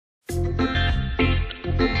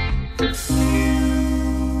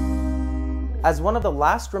As one of the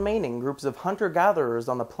last remaining groups of hunter-gatherers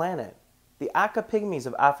on the planet, the Aka Pygmies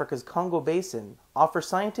of Africa's Congo Basin offer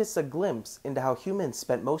scientists a glimpse into how humans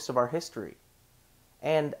spent most of our history,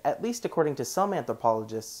 and, at least according to some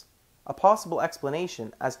anthropologists, a possible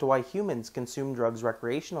explanation as to why humans consume drugs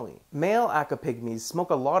recreationally. Male Aka Pygmies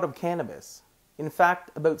smoke a lot of cannabis. In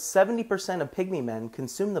fact, about 70% of pygmy men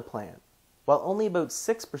consume the plant, while only about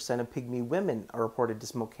 6% of pygmy women are reported to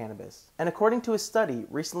smoke cannabis. And according to a study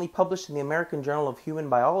recently published in the American Journal of Human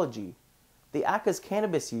Biology, the Aka's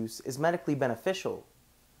cannabis use is medically beneficial.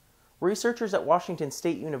 Researchers at Washington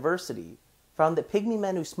State University found that pygmy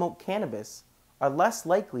men who smoke cannabis are less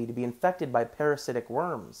likely to be infected by parasitic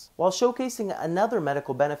worms. While showcasing another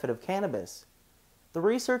medical benefit of cannabis, the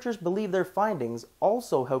researchers believe their findings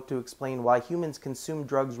also help to explain why humans consume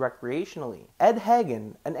drugs recreationally. Ed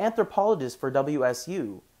Hagen, an anthropologist for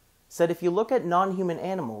WSU, said if you look at non-human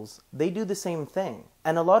animals, they do the same thing,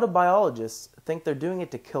 and a lot of biologists think they're doing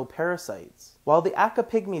it to kill parasites. While the Aka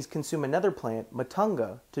Pygmies consume another plant,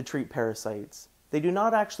 matunga, to treat parasites, they do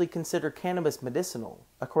not actually consider cannabis medicinal,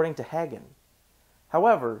 according to Hagen.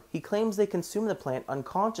 However, he claims they consume the plant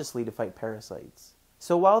unconsciously to fight parasites.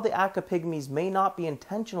 So while the Aka Pygmies may not be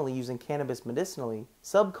intentionally using cannabis medicinally,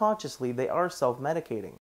 subconsciously they are self-medicating.